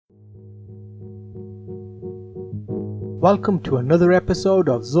Welcome to another episode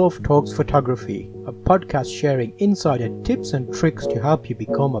of Zof Talks Photography, a podcast sharing insider tips and tricks to help you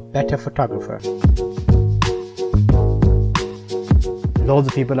become a better photographer. Loads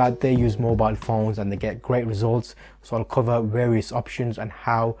of people out there use mobile phones and they get great results, so I'll cover various options and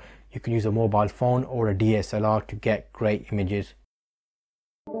how you can use a mobile phone or a DSLR to get great images.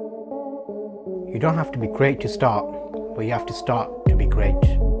 You don't have to be great to start, but you have to start to be great.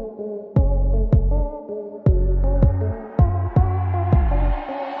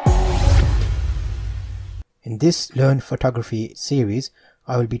 In this Learn Photography series,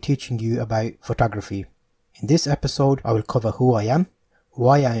 I will be teaching you about photography. In this episode, I will cover who I am,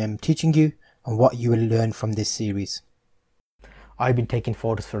 why I am teaching you, and what you will learn from this series. I've been taking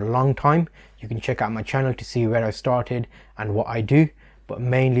photos for a long time. You can check out my channel to see where I started and what I do, but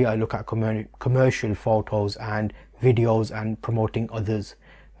mainly I look at commercial photos and videos and promoting others'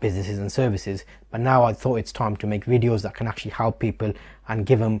 businesses and services. But now I thought it's time to make videos that can actually help people and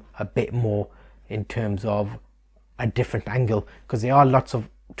give them a bit more in terms of a different angle, because there are lots of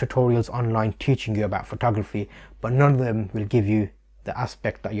tutorials online teaching you about photography, but none of them will give you the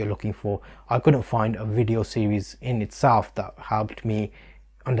aspect that you're looking for. I couldn't find a video series in itself that helped me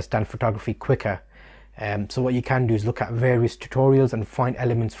understand photography quicker. So what you can do is look at various tutorials and find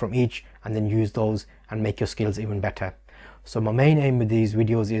elements from each and then use those and make your skills even better. So my main aim with these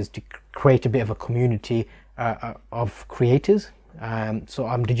videos is to create a bit of a community of creators. So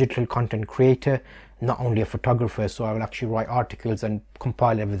I'm a digital content creator, not only a photographer, so I will actually write articles and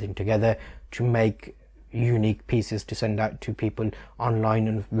compile everything together to make unique pieces to send out to people online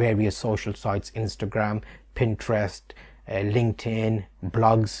on various social sites, Instagram, Pinterest, LinkedIn,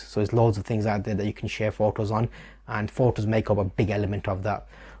 blogs. So there's loads of things out there that you can share photos on, and photos make up a big element of that.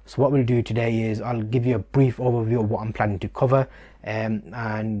 So what we'll do today is I'll give you a brief overview of what I'm planning to cover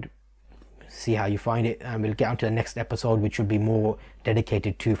and see how you find it, and we'll get on to the next episode, which will be more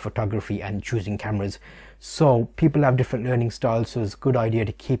dedicated to photography and choosing cameras. So people have different learning styles, so it's a good idea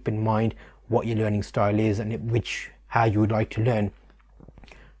to keep in mind what your learning style is and how you would like to learn.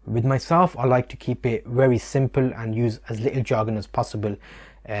 With myself, I like to keep it very simple and use as little jargon as possible.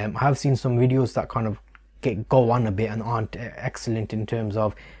 I have seen some videos that kind of go on a bit and aren't excellent in terms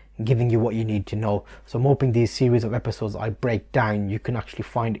of giving you what you need to know. So I'm hoping these series of episodes I break down, you can actually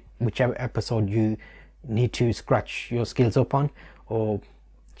find whichever episode you need to scratch your skills up on or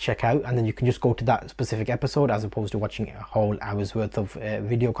check out, and then you can just go to that specific episode as opposed to watching a whole hour's worth of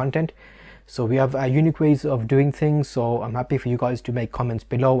video content. So we have unique ways of doing things, so I'm happy for you guys to make comments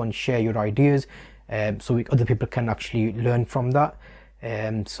below and share your ideas so other people can actually learn from that.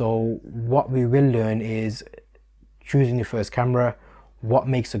 So what we will learn is choosing your first camera, what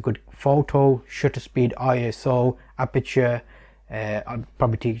makes a good photo, shutter speed, ISO, aperture. I'll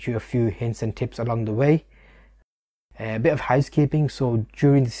probably teach you a few hints and tips along the way. A bit of housekeeping, so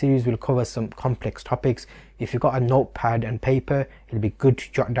during the series we'll cover some complex topics. If you've got a notepad and paper, it'll be good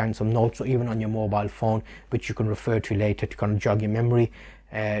to jot down some notes, or even on your mobile phone, which you can refer to later to kind of jog your memory.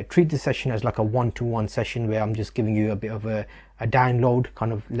 Treat this session as like a one-to-one session where I'm just giving you a bit of a download,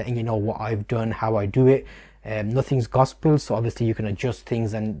 kind of letting you know what I've done, how I do it. Nothing's gospel, so obviously you can adjust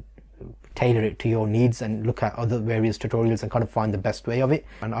things and tailor it to your needs and look at other various tutorials and kind of find the best way of it.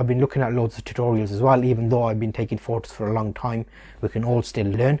 And I've been looking at loads of tutorials as well. Even though I've been taking photos for a long time, we can all still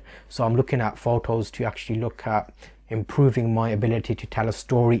learn. So I'm looking at photos to actually look at improving my ability to tell a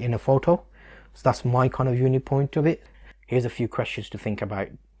story in a photo. So that's my kind of unique point of it. Here's a few questions to think about.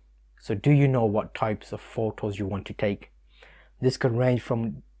 So do you know what types of photos you want to take? This can range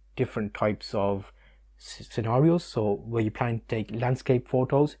from different types of scenarios. So were you planning to take landscape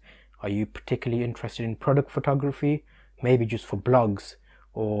photos? Are you particularly interested in product photography? Maybe just for blogs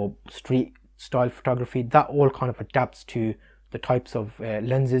or street style photography? That all kind of adapts to the types of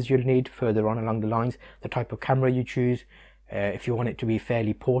lenses you'll need further on along the lines, the type of camera you choose, if you want it to be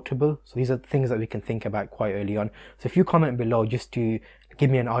fairly portable. So these are things that we can think about quite early on. So if you comment below just to give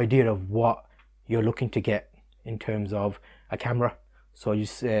me an idea of what you're looking to get in terms of a camera. So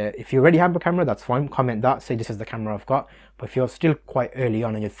just if you already have a camera, that's fine, comment that, say this is the camera I've got. But if you're still quite early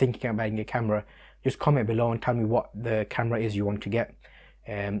on and you're thinking about getting a camera, just comment below and tell me what the camera is you want to get.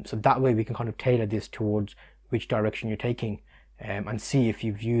 So that way we can kind of tailor this towards which direction you're taking, and see if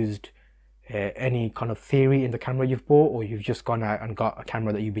you've used any kind of theory in the camera you've bought, or you've just gone out and got a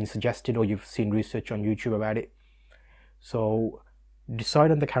camera that you've been suggested, or you've seen research on YouTube about it. So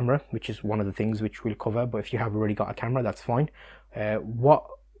decide on the camera, which is one of the things which we'll cover, but if you have already got a camera, that's fine. What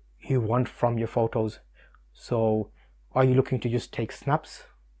you want from your photos. So are you looking to just take snaps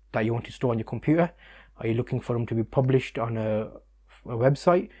that you want to store on your computer? Are you looking for them to be published on a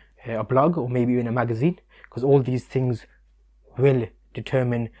website? a blog or maybe in a magazine, because all these things will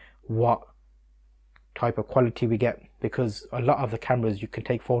determine what type of quality we get. Because a lot of the cameras you can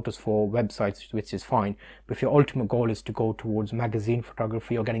take photos for websites, which is fine, but if your ultimate goal is to go towards magazine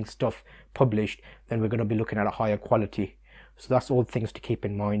photography or getting stuff published, then we're going to be looking at a higher quality. So that's all things to keep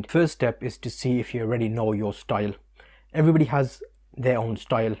in mind. First step is to see if you already know your style. Everybody has their own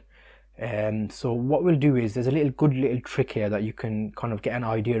style. So what we'll do is there's a good little trick here that you can kind of get an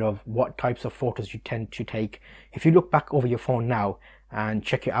idea of what types of photos you tend to take. If you look back over your phone now and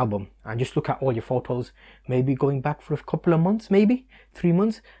check your album and just look at all your photos, maybe going back for a couple of months, maybe 3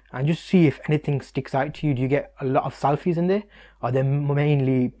 months, and just see if anything sticks out to you. Do you get a lot of selfies in there? Are they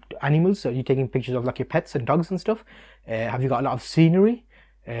mainly animals? Are you taking pictures of like your pets and dogs and stuff? Have you got a lot of scenery?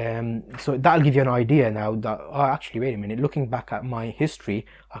 So that'll give you an idea now that, oh, actually, wait a minute, looking back at my history,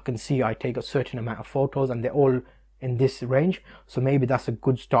 I can see I take a certain amount of photos and they're all in this range. So maybe that's a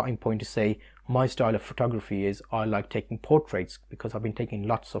good starting point to say my style of photography is I like taking portraits, because I've been taking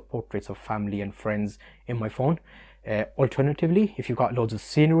lots of portraits of family and friends in my phone. Alternatively, if you've got loads of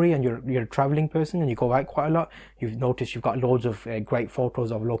scenery and you're a traveling person and you go out quite a lot, you've noticed you've got loads of great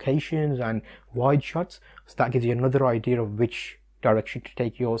photos of locations and wide shots. So that gives you another idea of which direction to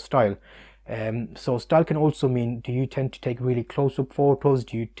take your style. So style can also mean, do you tend to take really close-up photos?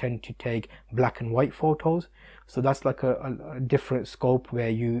 Do you tend to take black and white photos? So that's like a different scope where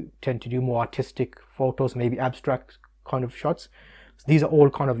you tend to do more artistic photos, maybe abstract kind of shots. So these are all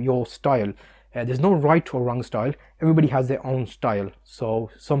kind of your style. There's no right or wrong style. Everybody has their own style. So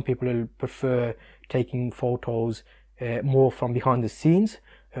some people will prefer taking photos more from behind the scenes.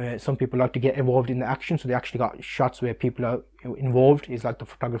 Some people like to get involved in the action, so they actually got shots where people are involved. It's like the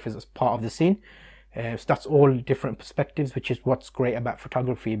photographers as part of the scene. So that's all different perspectives, which is what's great about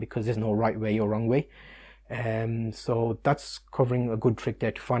photography, because there's no right way or wrong way. So that's covering a good trick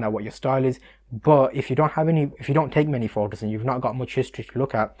there to find out what your style is. But if you don't take many photos and you've not got much history to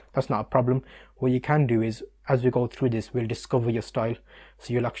look at, that's not a problem. What you can do is, as we go through this, we'll discover your style.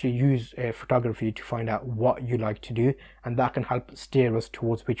 So you'll actually use photography to find out what you like to do, and that can help steer us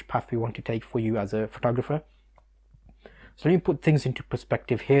towards which path we want to take for you as a photographer. So let me put things into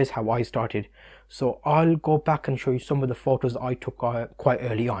perspective. Here's how I started. So I'll go back and show you some of the photos I took quite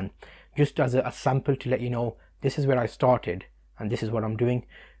early on, just as a sample to let you know this is where I started and this is what I'm doing.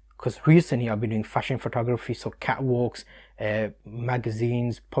 Because recently I've been doing fashion photography, so catwalks,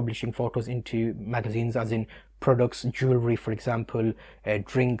 magazines, publishing photos into magazines as in products, jewelry for example,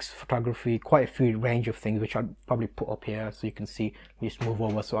 drinks, photography, quite a few range of things, which I'll probably put up here so you can see. Just move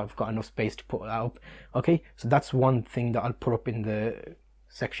over so I've got enough space to put that up. Okay, so that's one thing that I'll put up in the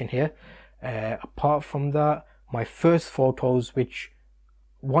section here. Apart from that, my first photos, which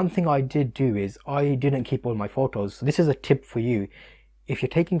one thing I did do is I didn't keep all my photos. So this is a tip for you. If you're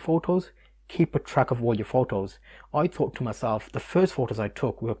taking photos, keep a track of all your photos. I thought to myself, the first photos I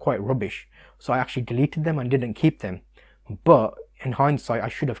took were quite rubbish, so I actually deleted them and didn't keep them. But in hindsight, I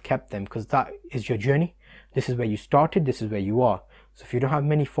should have kept them, because that is your journey. This is where you started, this is where you are. So if you don't have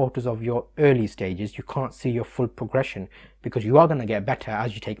many photos of your early stages, you can't see your full progression, because you are going to get better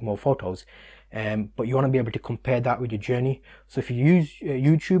as you take more photos. But you want to be able to compare that with your journey. So if you use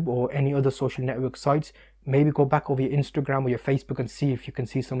YouTube or any other social network sites, maybe go back over your Instagram or your Facebook and see if you can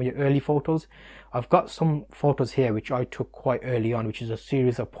see some of your early photos. I've got some photos here which I took quite early on, which is a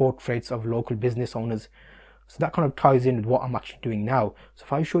series of portraits of local business owners. So that kind of ties in with what I'm actually doing now. So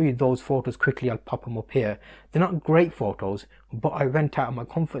if I show you those photos quickly, I'll pop them up here. They're not great photos, but I went out of my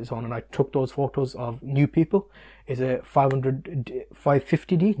comfort zone and I took those photos of new people. It's a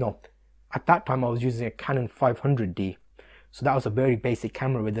 550D? No, at that time I was using a Canon 500D. So that was a very basic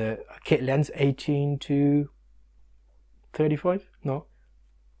camera with a kit lens, 18 to 35? No,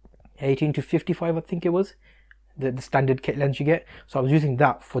 18 to 55 I think it was, the standard kit lens you get. So I was using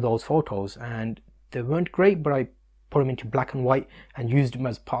that for those photos, and they weren't great, but I put them into black and white and used them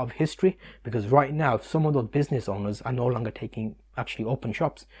as part of history, because right now some of those business owners are no longer taking actually open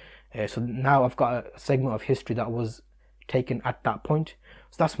shops. So now I've got a segment of history that was taken at that point.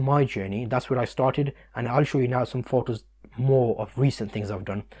 So that's my journey, that's where I started, and I'll show you now some photos more of recent things I've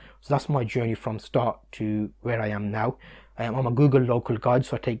done. So that's my journey from start to where I am now. I'm a Google local guide,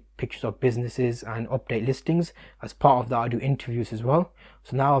 so I take pictures of businesses and update listings. As part of that, I do interviews as well.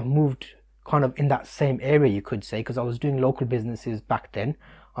 So now I've moved kind of in that same area, you could say, because I was doing local businesses back then.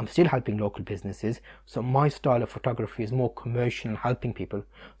 I'm still helping local businesses, so my style of photography is more commercial and helping people.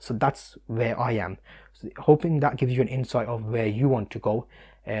 So that's where I am. So hoping that gives you an insight of where you want to go.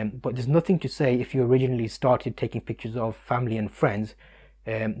 But there's nothing to say if you originally started taking pictures of family and friends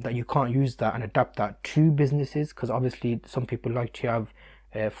that you can't use that and adapt that to businesses, because obviously some people like to have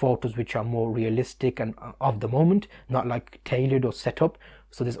photos which are more realistic and of the moment, not like tailored or set up.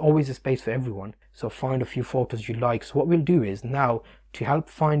 So there's always a space for everyone. So find a few photos you like. So what we'll do is now, to help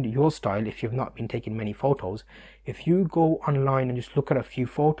find your style, if you've not been taking many photos, if you go online and just look at a few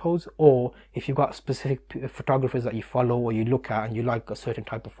photos, or if you've got specific photographers that you follow or you look at and you like a certain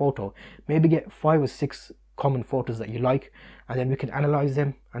type of photo, maybe get 5 or 6 common photos that you like, and then we can analyze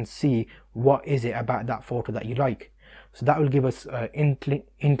them and see what is it about that photo that you like. So that will give us an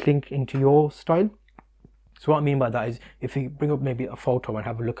inkling into your style. So what I mean by that is, if you bring up maybe a photo and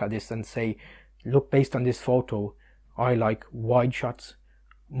have a look at this and say, look, based on this photo, I like wide shots.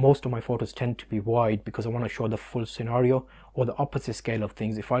 Most of my photos tend to be wide because I want to show the full scenario, or the opposite scale of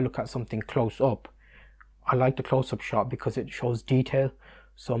things. If I look at something close up, I like the close-up shot because it shows detail.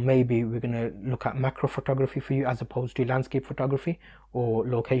 So maybe we're going to look at macro photography for you as opposed to landscape photography or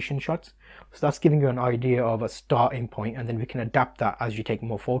location shots. So that's giving you an idea of a starting point, and then we can adapt that as you take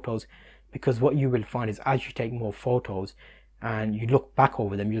more photos. Because what you will find is, as you take more photos and you look back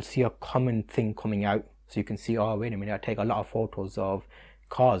over them, you'll see a common thing coming out. So you can see, oh, wait a minute, I take a lot of photos of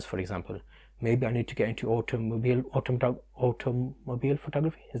cars, for example. Maybe I need to get into automobile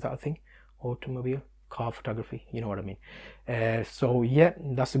photography. Is that a thing? Automobile car photography, you know what I mean. So yeah,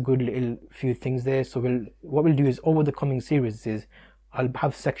 that's a good little few things there. So what we'll do is, over the coming series is, I'll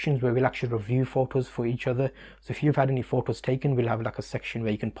have sections where we'll actually review photos for each other. So if you've had any photos taken, we'll have like a section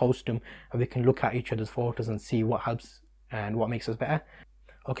where you can post them and we can look at each other's photos and see what helps and what makes us better.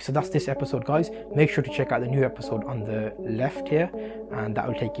 Okay, so that's this episode, guys. Make sure to check out the new episode on the left here, and that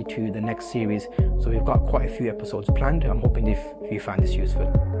will take you to the next series. So we've got quite a few episodes planned. I'm hoping if you found this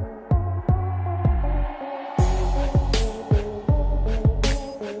useful.